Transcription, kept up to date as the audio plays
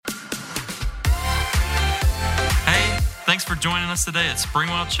Thanks for joining us today at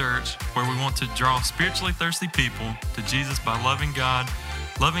Springwell Church, where we want to draw spiritually thirsty people to Jesus by loving God,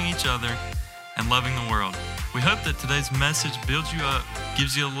 loving each other, and loving the world. We hope that today's message builds you up,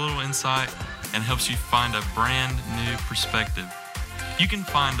 gives you a little insight, and helps you find a brand new perspective. You can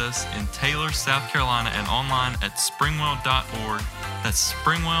find us in Taylor, South Carolina, and online at springwell.org. That's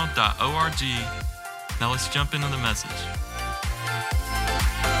springwell.org. Now let's jump into the message.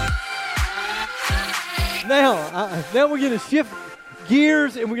 Now we're going to shift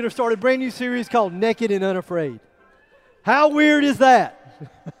gears and we're going to start a brand new series called Naked and Unafraid. How weird is that?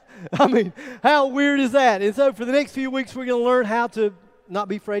 I mean, how weird is that? And so for the next few weeks, we're going to learn how to not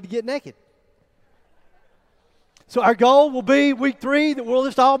be afraid to get naked. So our goal will be week 3 that we'll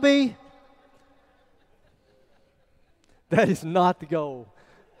just all be. That is not the goal.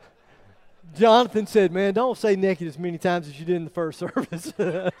 Jonathan said, man, don't say naked as many times as you did in the first service.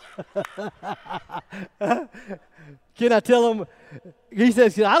 Can I tell him? He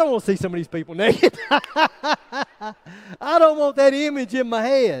says, I don't want to see some of these people naked. I don't want that image in my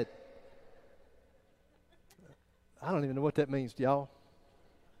head. I don't even know what that means to y'all.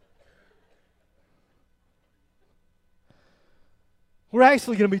 We're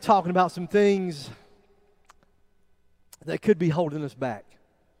actually going to be talking about some things that could be holding us back.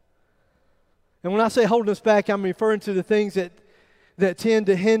 And when I say holding us back, I'm referring to the things that tend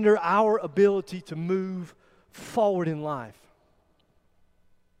to hinder our ability to move forward in life.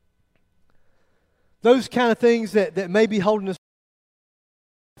 Those kind of things that may be holding us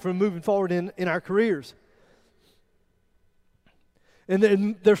from moving forward in our careers. And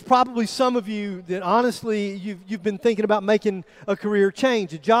then there's probably some of you that honestly you've been thinking about making a career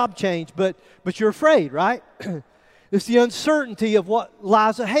change, a job change, but you're afraid, right? It's the uncertainty of what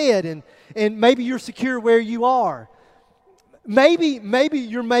lies ahead, and maybe you're secure where you are. Maybe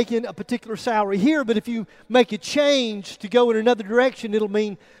you're making a particular salary here, but if you make a change to go in another direction, it'll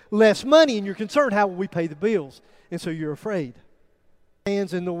mean less money, and you're concerned, how will we pay the bills? And so you're afraid.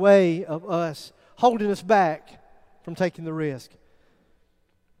 Stands in the way of us, holding us back from taking the risk.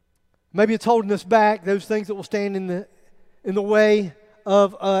 Maybe it's holding us back, those things that will stand in the way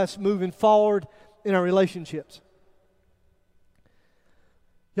of us moving forward in our relationships.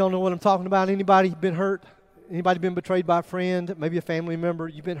 Y'all know what I'm talking about? Anybody been hurt? Anybody been betrayed by a friend? Maybe a family member?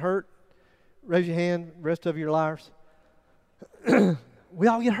 You've been hurt? Raise your hand. The rest of you are liars. We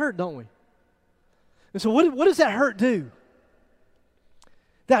all get hurt, don't we? And so what does that hurt do?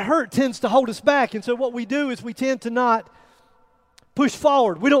 That hurt tends to hold us back. And so what we do is we tend to not push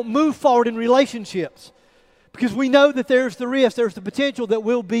forward. We don't move forward in relationships because we know that there's the risk, there's the potential that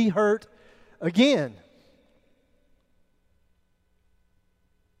we'll be hurt again.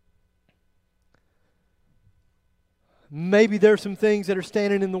 Maybe there's some things that are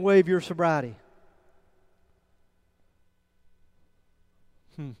standing in the way of your sobriety.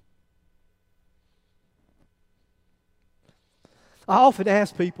 I often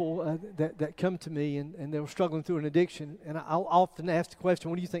ask people that come to me and they're struggling through an addiction, and I'll often ask the question,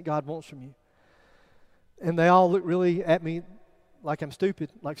 what do you think God wants from you? And they all look really at me like I'm stupid,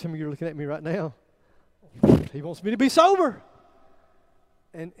 like some of you are looking at me right now. He wants me to be sober.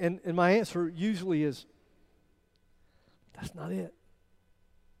 And my answer usually is, that's not it.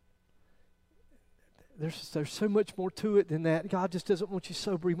 There's so much more to it than that. God just doesn't want you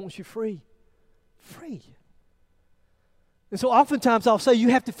sober. He wants you free. Free. And so oftentimes I'll say you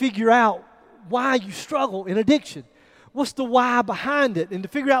have to figure out why you struggle in addiction. What's the why behind it? And to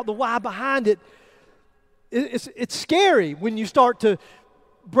figure out the why behind it, it's scary when you start to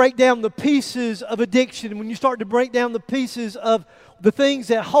break down the pieces of addiction. When you start to break down the pieces of the things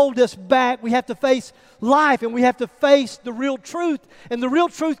that hold us back, we have to face life and we have to face the real truth. And the real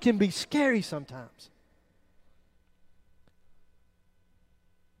truth can be scary sometimes.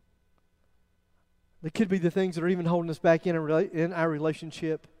 They could be the things that are even holding us back in our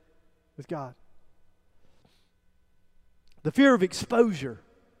relationship with God. The fear of exposure.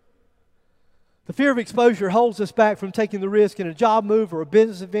 The fear of exposure holds us back from taking the risk in a job move or a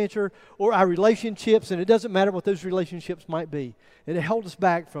business adventure or our relationships, and it doesn't matter what those relationships might be. And it holds us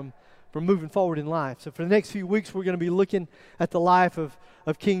back from moving forward in life. So for the next few weeks, we're going to be looking at the life of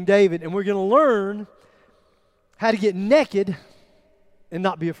King David, and we're going to learn how to get naked and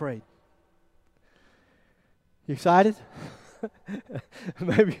not be afraid. You excited?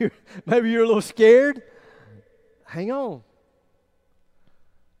 Maybe you're a little scared. Hang on.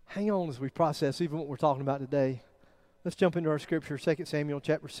 Hang on as we process even what we're talking about today. Let's jump into our scripture, 2 Samuel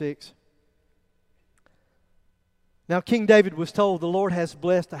chapter 6. Now King David was told, the Lord has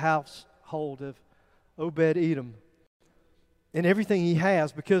blessed the household of Obed-Edom and everything he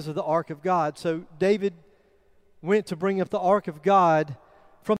has because of the ark of God. So David went to bring up the ark of God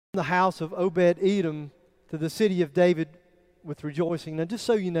from the house of Obed-Edom to the city of David with rejoicing. Now, just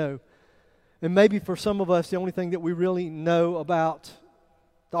so you know, and maybe for some of us, the only thing that we really know about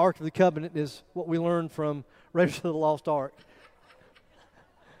the Ark of the Covenant is what we learned from Raiders of the Lost Ark.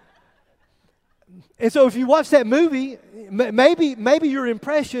 And so if you watch that movie, maybe your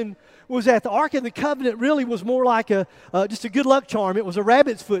impression was that the Ark of the Covenant really was more like just a good luck charm. It was a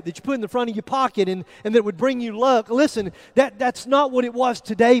rabbit's foot that you put in the front of your pocket and that would bring you luck. Listen, that's not what it was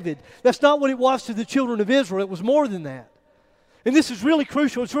to David. That's not what it was to the children of Israel. It was more than that. And this is really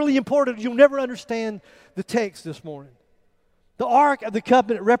crucial. It's really important. You'll never understand the text this morning. The Ark of the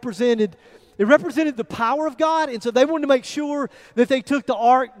Covenant represented the power of God, and so they wanted to make sure that they took the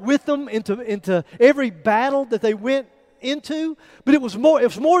Ark with them into every battle that they went into. But it was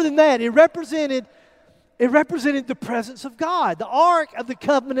more than that. It represented the presence of God. The Ark of the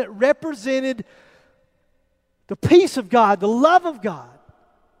Covenant represented the peace of God, the love of God,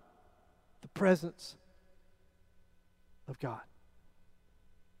 the presence of God.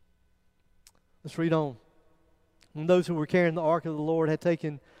 Let's read on. When those who were carrying the ark of the Lord had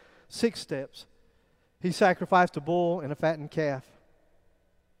taken 6 steps, he sacrificed a bull and a fattened calf,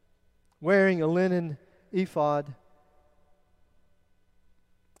 wearing a linen ephod.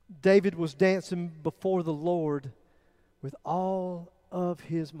 David was dancing before the Lord with all of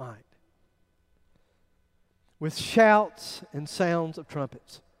his might, with shouts and sounds of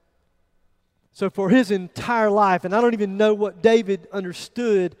trumpets. So for his entire life, and I don't even know what David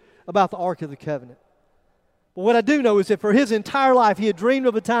understood about the Ark of the Covenant. But what I do know is that for his entire life, he had dreamed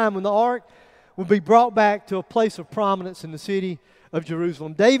of a time when the Ark would be brought back to a place of prominence in the city of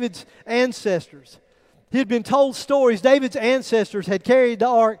Jerusalem. David's ancestors, he had been told stories. David's ancestors had carried the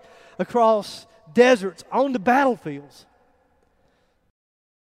Ark across deserts, on the battlefields.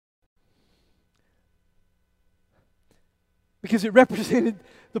 Because it represented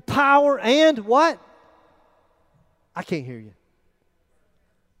the power and what? I can't hear you.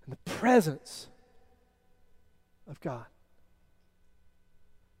 And the presence of God.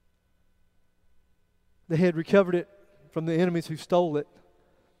 They had recovered it from the enemies who stole it.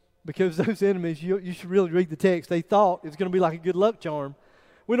 Because those enemies, you should really read the text. They thought it was going to be like a good luck charm.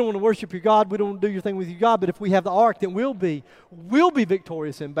 We don't want to worship your God. We don't want to do your thing with your God. But if we have the ark, then we'll be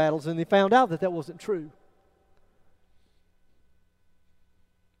victorious in battles. And they found out that wasn't true.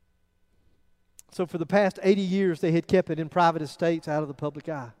 So for the past 80 years, they had kept it in private estates out of the public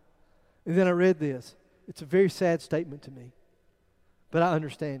eye. And then I read this. It's a very sad statement to me, but I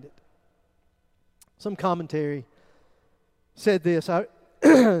understand it. Some commentary said this,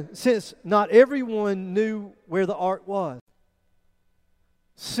 since not everyone knew where the ark was,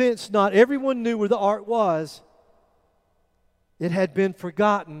 it had been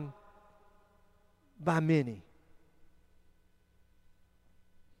forgotten by many.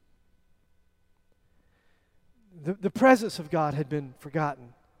 The presence of God had been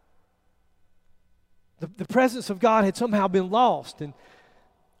forgotten. The presence of God had somehow been lost. And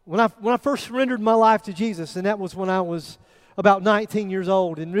when I first surrendered my life to Jesus, and that was when I was about 19 years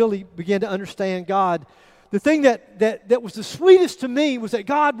old and really began to understand God, the thing that was the sweetest to me was that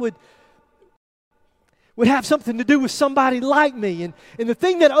God would have something to do with somebody like me. And the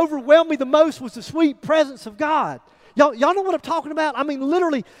thing that overwhelmed me the most was the sweet presence of God. Y'all know what I'm talking about? I mean,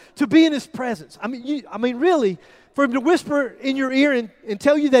 literally, to be in His presence. I mean, really, for Him to whisper in your ear and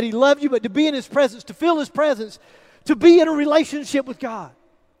tell you that He loved you, but to be in His presence, to feel His presence, to be in a relationship with God.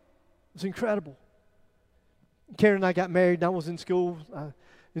 It was incredible. Karen and I got married, and I was in school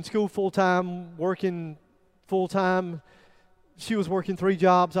full-time, working full-time. She was working 3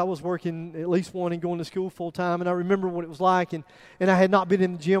 jobs. I was working at least one and going to school full-time. And I remember what it was like. And I had not been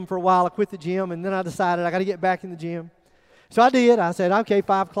in the gym for a while. I quit the gym, and then I decided I got to get back in the gym. So I did. I said, okay,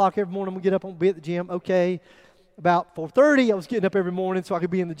 5 o'clock every morning, I'm going to get up and be at the gym. Okay. About 4:30, I was getting up every morning so I could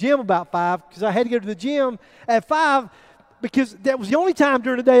be in the gym about 5 because I had to go to the gym at 5 because that was the only time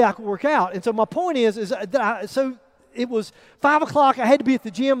during the day I could work out. And so my point is that so it was 5 o'clock, I had to be at the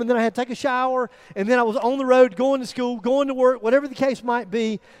gym, and then I had to take a shower, and then I was on the road going to school, going to work, whatever the case might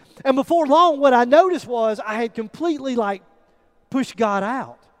be. And before long, what I noticed was I had completely pushed God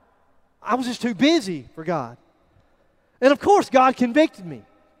out. I was just too busy for God. And of course, God convicted me.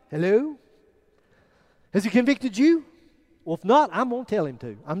 Hello? Has He convicted you? Well, if not, I'm going to tell Him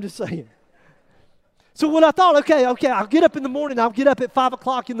to. I'm just saying. So when I thought, okay, I'll get up in the morning. I'll get up at 5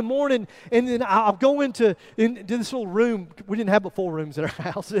 o'clock in the morning, and then I'll go into this little room. We didn't have but 4 rooms in our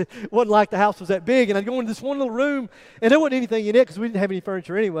house. It wasn't like the house was that big. And I'd go into this one little room, and there wasn't anything in it because we didn't have any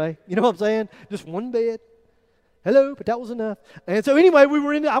furniture anyway. You know what I'm saying? Just one bed, Hello, but that was enough. And so anyway,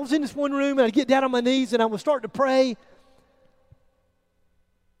 I was in this one room, and I'd get down on my knees, and I would start to pray,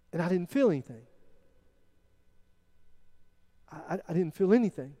 and I didn't feel anything. I didn't feel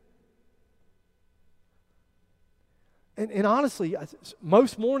anything. And honestly,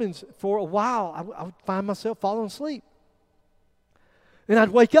 most mornings for a while, I would find myself falling asleep. And I'd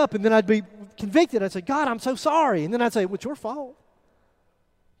wake up, and then I'd be convicted. I'd say, God, I'm so sorry. And then I'd say, well, it's your fault.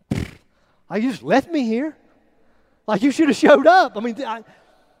 You just left me here. Like, you should have showed up. And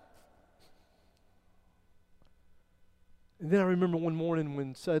then I remember one morning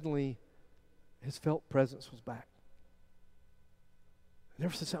when suddenly His felt presence was back. And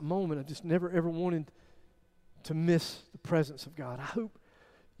ever since that moment, I just never, ever wanted to miss the presence of God. I hope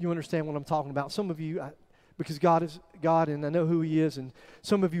you understand what I'm talking about. Some of you, because God is God and I know who He is, and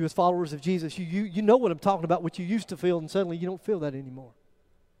some of you as followers of Jesus, you know what I'm talking about, what you used to feel, and suddenly you don't feel that anymore.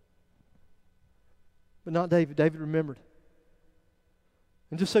 But not David. David remembered.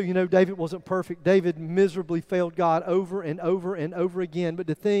 And just so you know, David wasn't perfect. David miserably failed God over and over and over again. But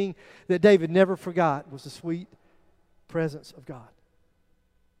the thing that David never forgot was the sweet presence of God.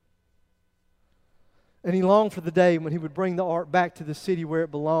 And he longed for the day when he would bring the ark back to the city where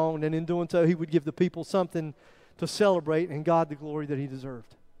it belonged. And in doing so, he would give the people something to celebrate and God the glory that He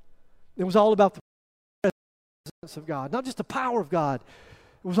deserved. It was all about the presence of God, not just the power of God.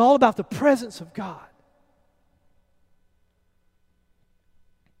 It was all about the presence of God.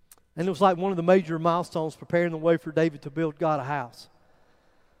 And it was like one of the major milestones preparing the way for David to build God a house.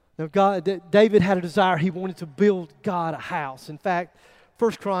 Now, David had a desire. He wanted to build God a house. In fact,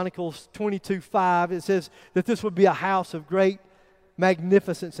 1 Chronicles 22:5, it says that this would be a house of great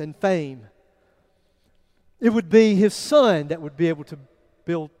magnificence and fame. It would be his son that would be able to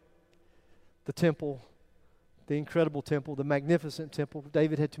build the temple, the incredible temple, the magnificent temple.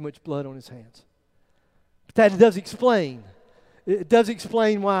 David had too much blood on his hands. But that does explain. It does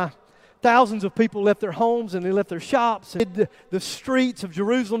explain why thousands of people left their homes and they left their shops and the streets of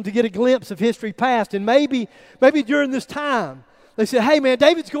Jerusalem to get a glimpse of history past. And maybe during this time, they said, hey man,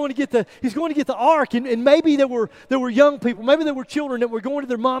 David's going to get the ark. And maybe there were young people, maybe there were children that were going to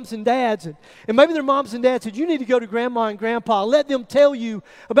their moms and dads. And maybe their moms and dads said, you need to go to grandma and grandpa. Let them tell you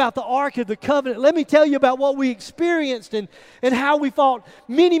about the Ark of the Covenant. Let me tell you about what we experienced and how we fought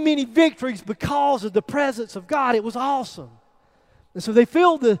many, many victories because of the presence of God. It was awesome. And so they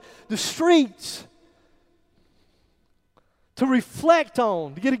filled the streets to reflect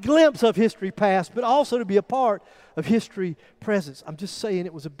on, to get a glimpse of history past, but also to be a part of history present. I'm just saying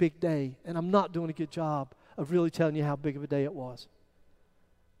it was a big day, and I'm not doing a good job of really telling you how big of a day it was.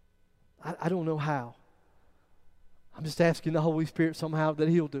 I don't know how. I'm just asking the Holy Spirit somehow that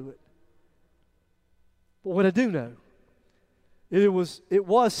He'll do it. But what I do know, it was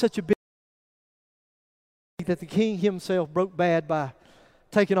such a big that the king himself broke bad by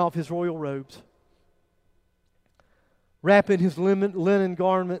taking off his royal robes, wrapping his linen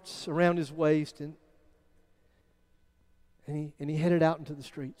garments around his waist, and he headed out into the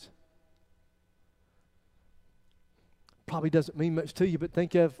streets. Probably doesn't mean much to you, but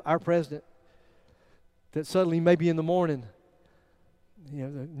think of our president that suddenly maybe in the morning,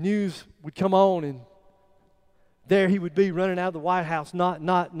 the news would come on and there he would be running out of the White House, not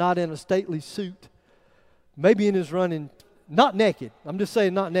in a stately suit. Maybe in his running, not naked. I'm just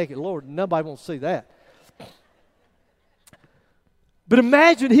saying not naked. Lord, nobody wants to see that. But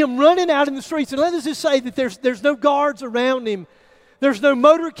imagine him running out in the streets. And let us just say that there's no guards around him. There's no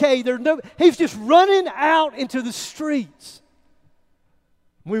motorcade. He's just running out into the streets.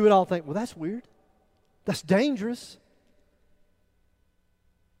 We would all think, well, that's weird. That's dangerous.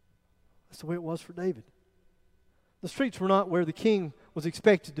 That's the way it was for David. The streets were not where the king was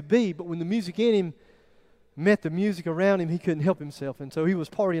expected to be, but when the music in him met the music around him, he couldn't help himself. And so he was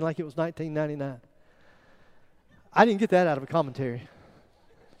partying like it was 1999. I didn't get that out of a commentary.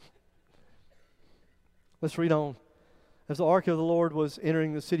 Let's read on. As the ark of the Lord was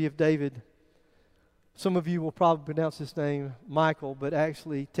entering the city of David, some of you will probably pronounce this name Michal, but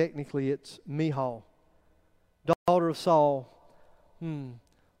actually, technically, it's Michal, daughter of Saul.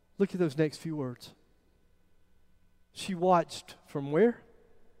 Look at those next few words. She watched from where?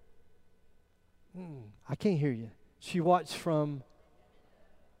 I can't hear you. She watched from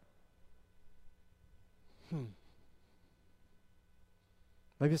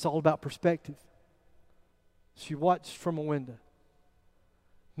Maybe it's all about perspective. She watched from a window.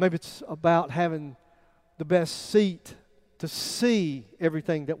 Maybe it's about having the best seat to see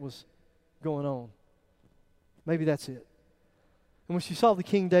everything that was going on. Maybe that's it. And when she saw the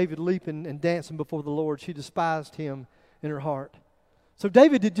King David leaping and dancing before the Lord, she despised him in her heart. So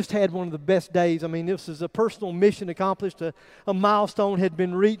David had just had one of the best days. I mean, this is a personal mission accomplished, a milestone had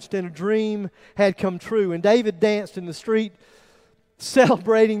been reached, and a dream had come true. And David danced in the street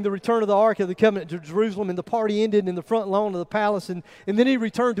celebrating the return of the Ark of the Covenant to Jerusalem, and the party ended in the front lawn of the palace, and then he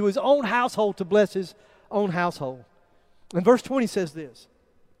returned to his own household to bless his own household. And verse 20 says this: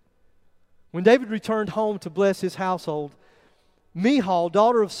 when David returned home to bless his household, Michal,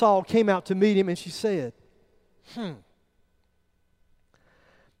 daughter of Saul, came out to meet him, and she said,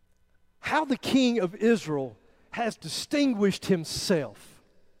 how the king of Israel has distinguished himself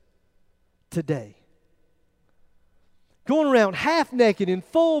today. Going around half naked in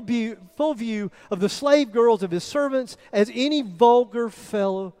full view of the slave girls of his servants, as any vulgar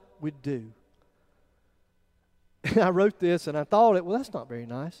fellow would do. And I wrote this and I thought, well, that's not very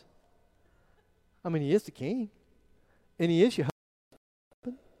nice. I mean, he is the king, and he is your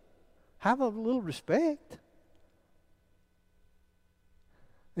husband. Have a little respect.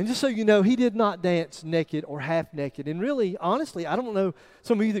 And just so you know, he did not dance naked or half naked. And really, honestly, I don't know,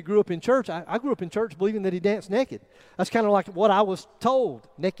 some of you that grew up in church, I grew up in church believing that he danced naked. That's kind of like what I was told.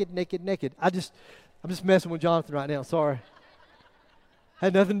 Naked, naked, naked. I'm just messing with Jonathan right now, sorry.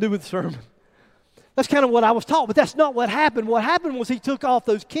 Had nothing to do with the sermon. That's kind of what I was taught, but that's not what happened. What happened was he took off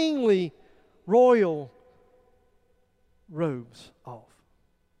those kingly, royal robes off.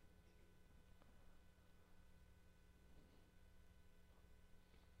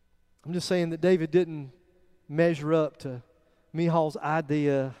 I'm just saying that David didn't measure up to Michal's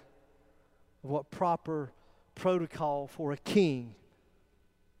idea of what proper protocol for a king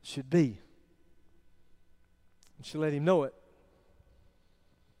should be. And she let him know it.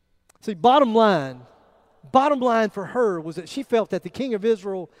 See, bottom line for her was that she felt that the king of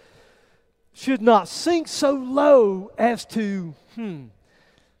Israel should not sink so low as to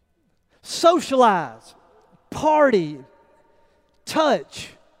socialize, party, touch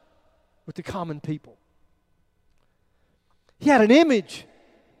with the common people. He had an image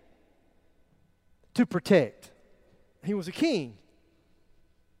to protect. He was a king.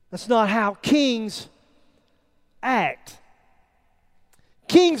 That's not how kings act.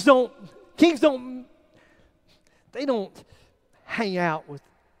 Kings don't hang out with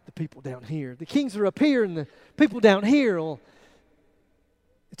the people down here. The kings are up here and the people down here, well,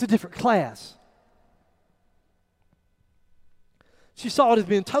 it's a different class. She saw it as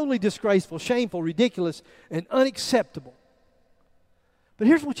being totally disgraceful, shameful, ridiculous, and unacceptable. But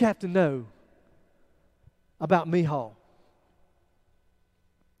here's what you have to know about Michal.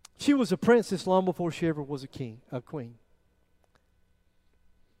 She was a princess long before she ever was a queen.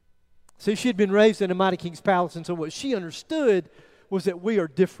 See, she had been raised in a mighty king's palace, and so what she understood was that we are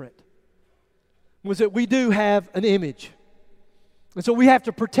different. Was that we do have an image. And so we have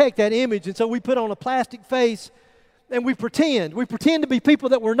to protect that image, and so we put on a plastic face and we pretend. We pretend to be people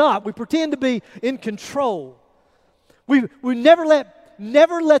that we're not. We pretend to be in control. We never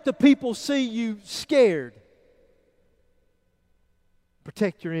let the people see you scared.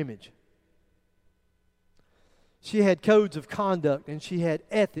 Protect your image. She had codes of conduct and she had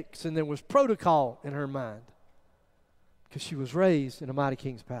ethics, and there was protocol in her mind because she was raised in a mighty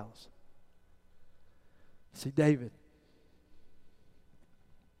king's palace. See, David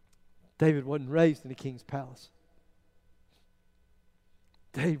wasn't raised in a king's palace.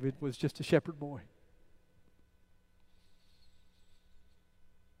 David was just a shepherd boy.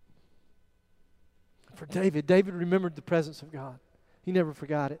 For David remembered the presence of God. He never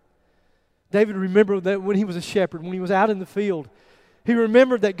forgot it. David remembered that when he was a shepherd, when he was out in the field, he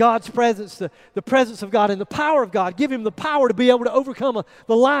remembered that God's presence, the presence of God and the power of God, give him the power to be able to overcome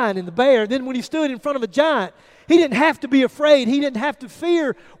the lion and the bear. And then when he stood in front of a giant, he didn't have to be afraid. He didn't have to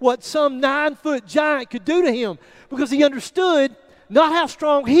fear what some 9-foot giant could do to him, because he understood not how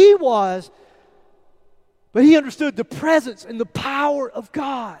strong he was, but he understood the presence and the power of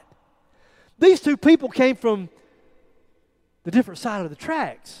God. These two people came from the different side of the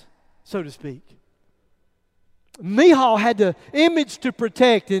tracks, so to speak. Michal had the image to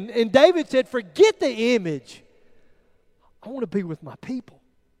protect, and David said, forget the image. I want to be with my people.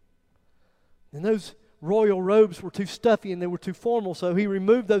 And those royal robes were too stuffy and they were too formal, so he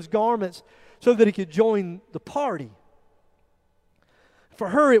removed those garments so that he could join the party. For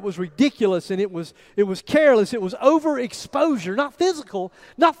her, it was ridiculous, and it was careless. It was overexposure, not physical.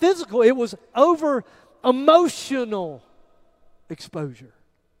 It was over emotional exposure.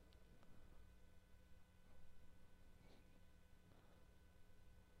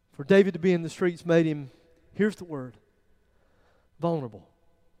 For David to be in the streets made him, here's the word, vulnerable.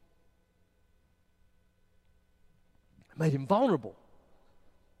 It made him vulnerable.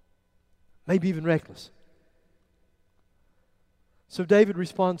 Maybe even reckless. So David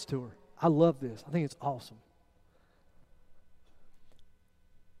responds to her. I love this. I think it's awesome.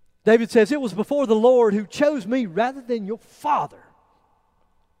 David says, it was before the Lord who chose me rather than your father.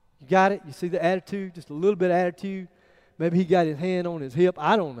 You got it? You see the attitude? Just a little bit of attitude. Maybe he got his hand on his hip.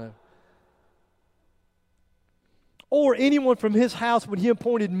 I don't know. Or anyone from his house when he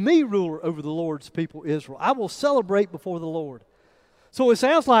appointed me ruler over the Lord's people Israel. I will celebrate before the Lord. So it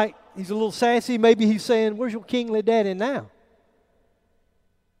sounds like he's a little sassy. Maybe he's saying, where's your kingly daddy now?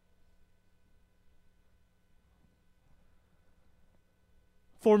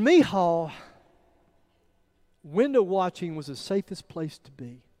 For Michal, window watching was the safest place to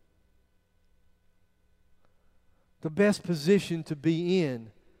be. The best position to be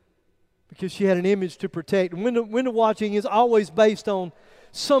in, because she had an image to protect. Window watching is always based on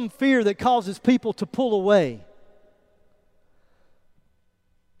some fear that causes people to pull away.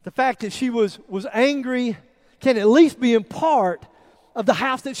 The fact that she was angry can at least be in part of the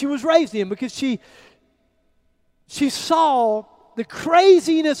house that she was raised in, because she saw the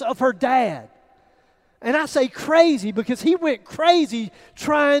craziness of her dad. And I say crazy because he went crazy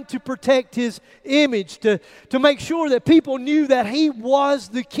trying to protect his image, to make sure that people knew that he was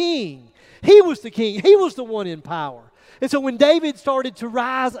the king. He was the king. He was the one in power. And so when David started to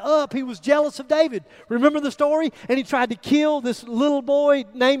rise up, he was jealous of David. Remember the story? And he tried to kill this little boy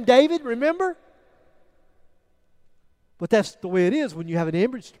named David, remember? But that's the way it is when you have an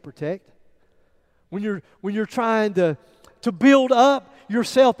image to protect. When you're trying to build up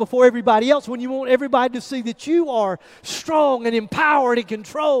yourself before everybody else, when you want everybody to see that you are strong and empowered and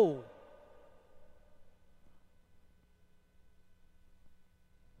controlled.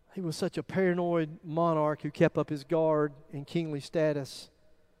 He was such a paranoid monarch who kept up his guard and kingly status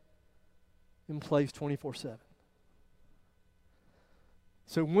in place 24/7.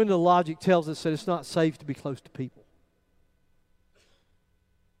 So window logic tells us that it's not safe to be close to people.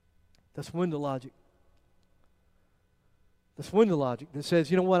 That's window logic. That's window logic that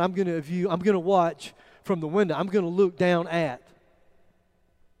says, you know what, I'm going to watch from the window. I'm going to look down at.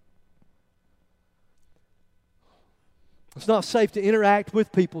 It's not safe to interact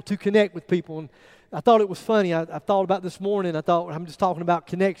with people, to connect with people. And I thought it was funny. I thought about this morning. I thought, I'm just talking about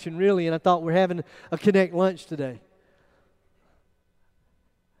connection, really, and I thought we're having a Connect lunch today.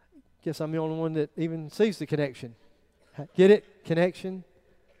 Guess I'm the only one that even sees the connection. Get it? Connection.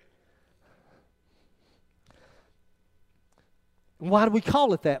 Why do we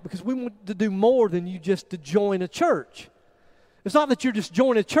call it that? Because we want to do more than you just to join a church. It's not that you're just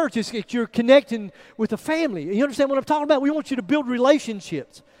joining a church, it's that you're connecting with a family. You understand what I'm talking about? We want you to build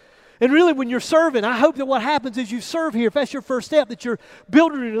relationships. And really when you're serving, I hope that what happens is you serve here, if that's your first step, that you're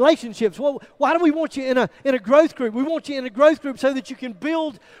building relationships. Well, why do we want you in a growth group? We want you in a growth group so that you can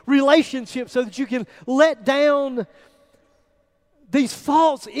build relationships, so that you can let down these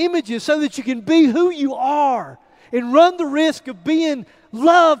false images, so that you can be who you are and run the risk of being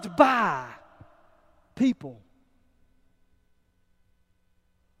loved by people.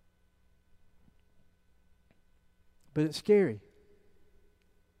 But it's scary.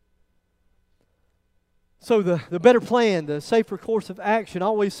 So the better plan, the safer course of action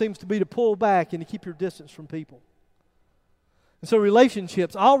always seems to be to pull back and to keep your distance from people. And so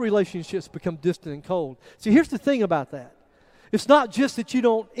all relationships become distant and cold. See, here's the thing about that. It's not just that you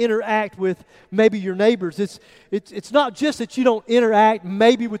don't interact with maybe your neighbors. It's not just that you don't interact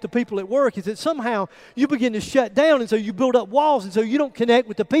maybe with the people at work. It's that somehow you begin to shut down, and so you build up walls, and so you don't connect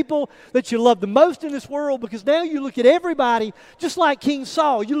with the people that you love the most in this world, because now you look at everybody, just like King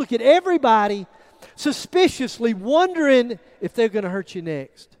Saul, you look at everybody suspiciously, wondering if they're going to hurt you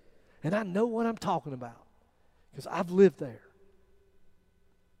next. And I know what I'm talking about, because I've lived there.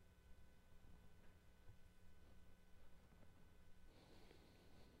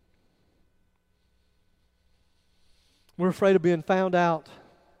 We're afraid of being found out,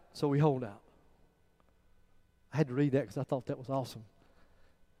 so we hold out. I had to read that because I thought that was awesome.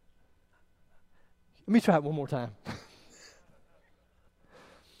 Let me try it one more time.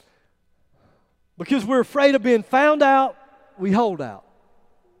 Because we're afraid of being found out, we hold out.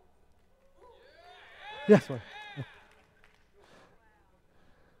 Yes, sir.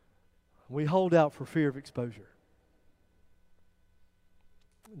 We hold out for fear of exposure.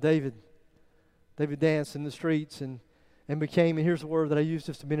 David danced in the streets and became, and here's the word that I used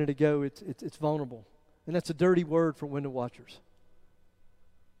just a minute ago, it's vulnerable. And that's a dirty word for window watchers.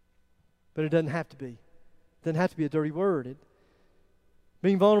 But it doesn't have to be. It doesn't have to be a dirty word.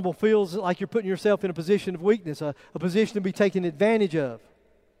 Being vulnerable feels like you're putting yourself in a position of weakness, a position to be taken advantage of.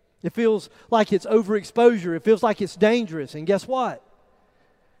 It feels like it's overexposure. It feels like it's dangerous. And guess what?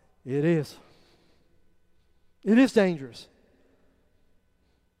 It is. It is dangerous.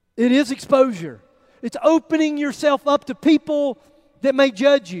 It is exposure. It's opening yourself up to people that may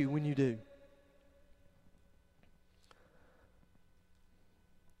judge you when you do.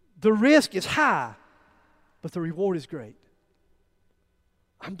 The risk is high, but the reward is great.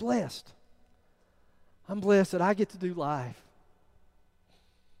 I'm blessed. I'm blessed that I get to do life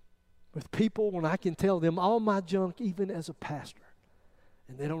with people when I can tell them all my junk, even as a pastor,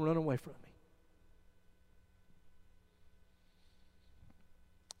 and they don't run away from me.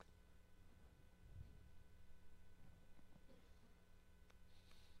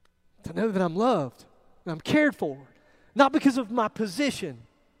 To know that I'm loved, and I'm cared for, not because of my position,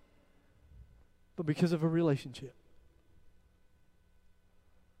 but because of a relationship.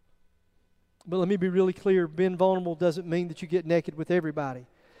 But let me be really clear, being vulnerable doesn't mean that you get naked with everybody.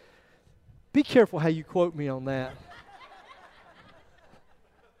 Be careful how you quote me on that.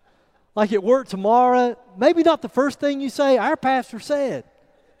 Like at work tomorrow, maybe not the first thing you say, our pastor said,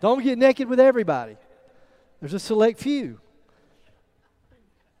 don't get naked with everybody. There's a select few.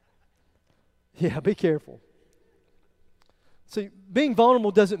 Yeah, be careful. See, being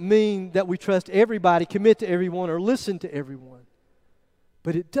vulnerable doesn't mean that we trust everybody, commit to everyone, or listen to everyone.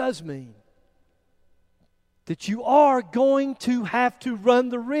 But it does mean that you are going to have to run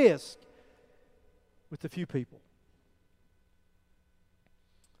the risk with a few people.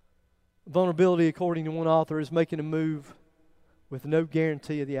 Vulnerability, according to one author, is making a move with no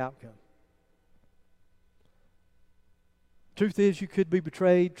guarantee of the outcome. Truth is, you could be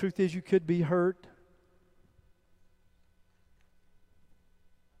betrayed. Truth is, you could be hurt.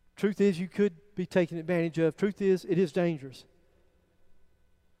 Truth is, you could be taken advantage of. Truth is, it is dangerous.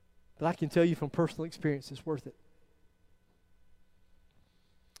 But I can tell you from personal experience, it's worth it.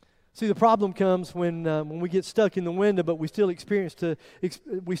 See, the problem comes when we get stuck in the window, but we still expect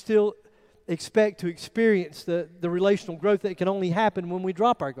to experience the relational growth that can only happen when we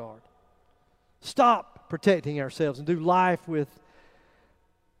drop our guard. Stop protecting ourselves and do life with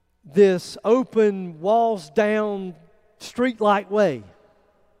this open, walls down, street-like way.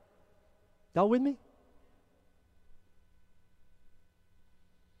 Y'all with me?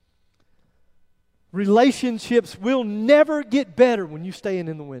 Relationships will never get better when you stay in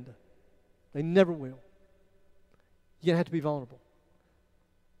the window. They never will. You're going to have to be vulnerable.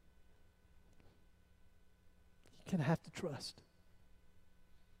 You're going to have to trust.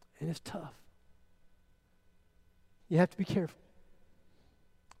 And it's tough. You have to be careful.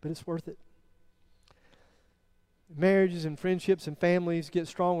 But it's worth it. Marriages and friendships and families get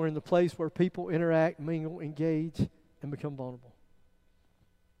stronger in the place where people interact, mingle, engage, and become vulnerable.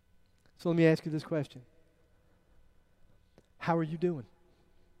 So let me ask you this question. How are you doing?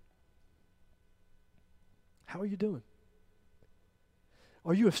 How are you doing?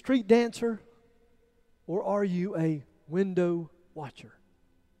 Are you a street dancer or are you a window watcher?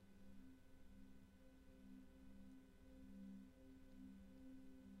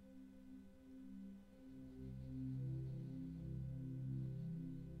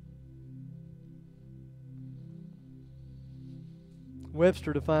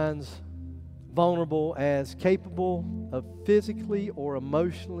 Webster defines vulnerable as capable of physically or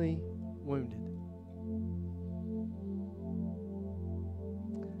emotionally wounded.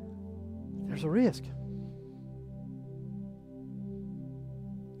 There's a risk.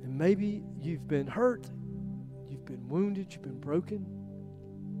 And maybe you've been hurt, you've been wounded, you've been broken,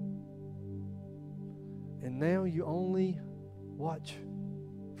 and now you only watch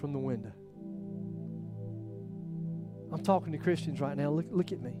from the window. I'm talking to Christians right now.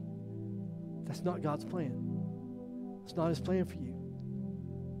 Look at me. That's not God's plan. It's not His plan for you.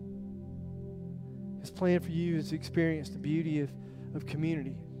 His plan for you is to experience the beauty of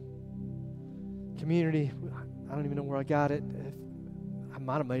community. Community, I don't even know where I got it. I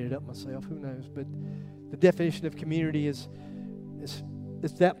might have made it up myself. Who knows? But the definition of community is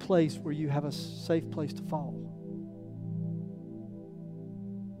that place where you have a safe place to fall.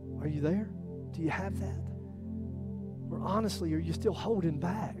 Are you there? Do you have that? Or honestly, are you still holding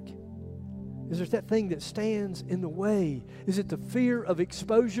back? Is there that thing that stands in the way? Is it the fear of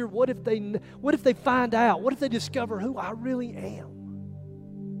exposure? What if they find out? What if they discover who I really am?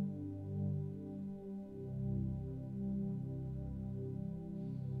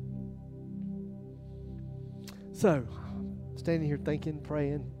 So, standing here thinking,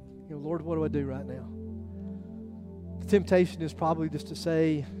 praying, Lord, what do I do right now? The temptation is probably just to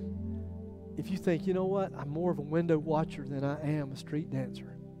say, if you think, you know what, I'm more of a window watcher than I am a street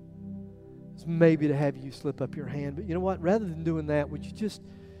dancer, it's maybe to have you slip up your hand. But you know what, rather than doing that, would you just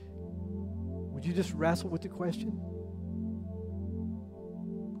wrestle with the question?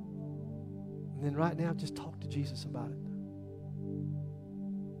 And then right now, just talk to Jesus about it.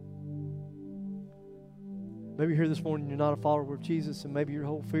 Maybe you're here this morning, you're not a follower of Jesus, and maybe your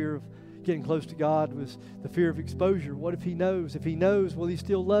whole fear of getting close to God was the fear of exposure. What if He knows? If He knows, will He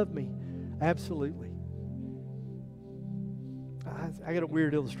still love me? Absolutely. I got a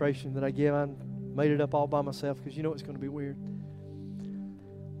weird illustration that I give. I made it up all by myself because you know it's going to be weird.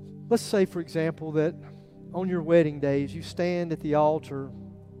 Let's say, for example, that on your wedding days, you stand at the altar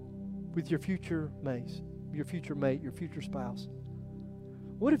with your future mate, your future spouse.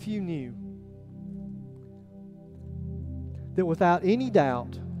 What if you knew that without any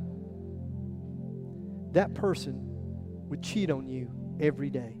doubt, that person would cheat on you every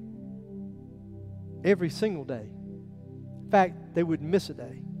day? Every single day. In fact, they wouldn't miss a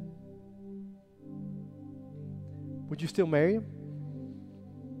day. Would you still marry him?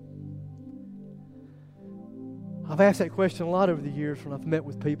 I've asked that question a lot over the years when I've met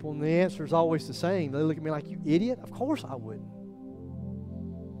with people, and the answer is always the same. They look at me like, you idiot? Of course I wouldn't.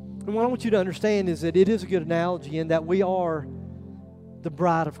 And what I want you to understand is that it is a good analogy in that we are the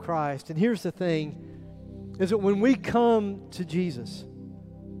bride of Christ. And here's the thing, is that when we come to Jesus,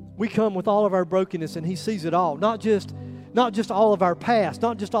 we come with all of our brokenness, and He sees it all. Not just all of our past,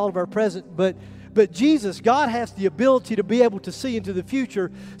 not just all of our present, but Jesus, God has the ability to be able to see into the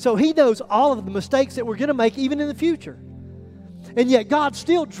future, so He knows all of the mistakes that we're going to make even in the future. And yet God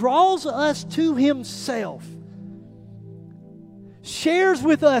still draws us to Himself, shares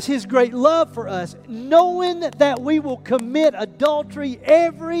with us His great love for us, knowing that we will commit adultery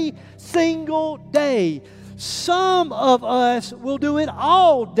every single day. Some of us will do it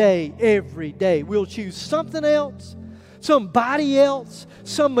all day, every day. We'll choose something else, somebody else,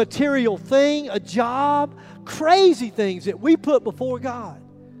 some material thing, a job, crazy things that we put before God.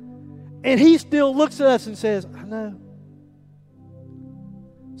 And He still looks at us and says, I know.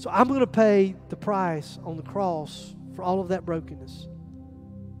 So I'm going to pay the price on the cross for all of that brokenness.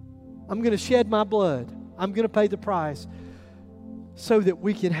 I'm going to shed my blood. I'm going to pay the price so that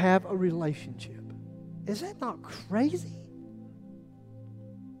we can have a relationship. Is that not crazy?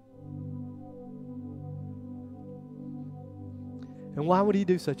 And why would He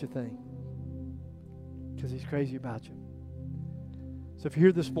do such a thing? Because He's crazy about you. So if you're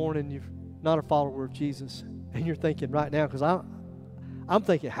here this morning, you're not a follower of Jesus, and you're thinking right now, because I'm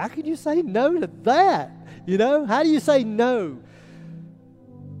thinking, how can you say no to that? You know, how do you say no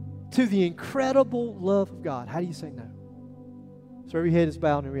to the incredible love of God? How do you say no? So every head is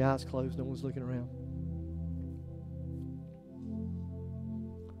bowed and every eye is closed. No one's looking around.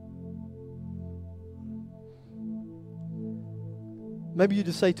 Maybe you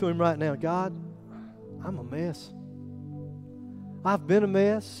just say to Him right now, God, I'm a mess. I've been a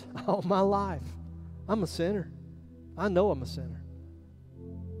mess all my life. I'm a sinner. I know I'm a sinner.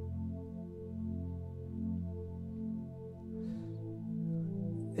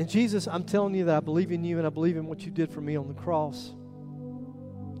 And Jesus, I'm telling you that I believe in You and I believe in what You did for me on the cross.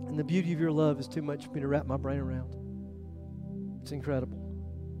 And the beauty of Your love is too much for me to wrap my brain around. It's incredible.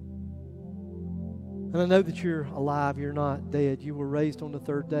 And I know that You're alive. You're not dead. You were raised on the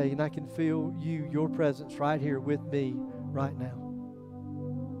third day. And I can feel You, Your presence right here with me right now.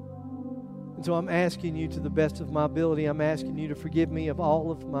 And so I'm asking You to the best of my ability, I'm asking You to forgive me of all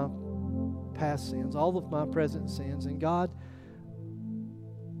of my past sins, all of my present sins. And God,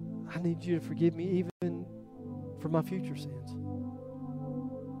 I need You to forgive me even for my future sins.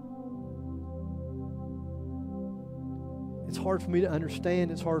 It's hard for me to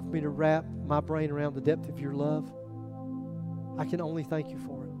understand. It's hard for me to wrap my brain around the depth of Your love. I can only thank You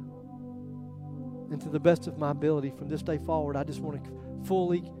for it. And to the best of my ability, from this day forward, I just want to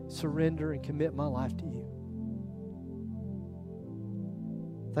fully surrender and commit my life to You.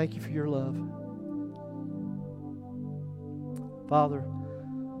 Thank You for Your love. Father,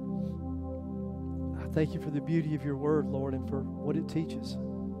 I thank You for the beauty of Your word, Lord, and for what it teaches.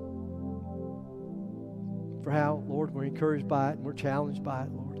 For how, Lord, we're encouraged by it and we're challenged by it,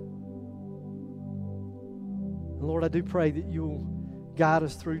 Lord. And Lord, I do pray that You'll guide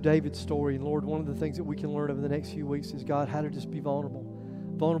us through David's story. And Lord, one of the things that we can learn over the next few weeks is, God, how to just be vulnerable.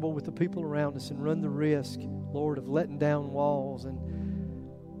 Vulnerable with the people around us and run the risk, Lord, of letting down walls. And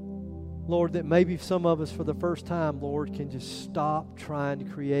Lord, that maybe some of us for the first time, Lord, can just stop trying to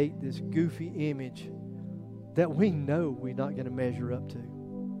create this goofy image that we know we're not going to measure up to.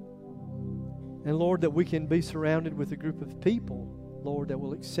 And Lord, that we can be surrounded with a group of people, Lord, that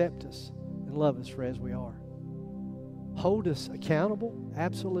will accept us and love us for as we are. Hold us accountable,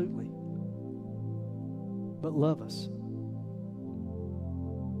 absolutely. But love us.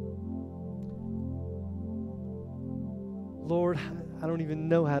 Lord, I don't even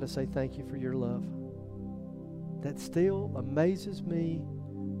know how to say thank You for Your love. That still amazes me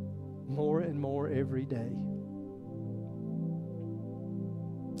more and more every day.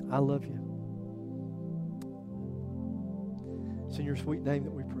 I love you. It's in your sweet name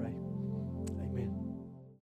that we pray. Amen.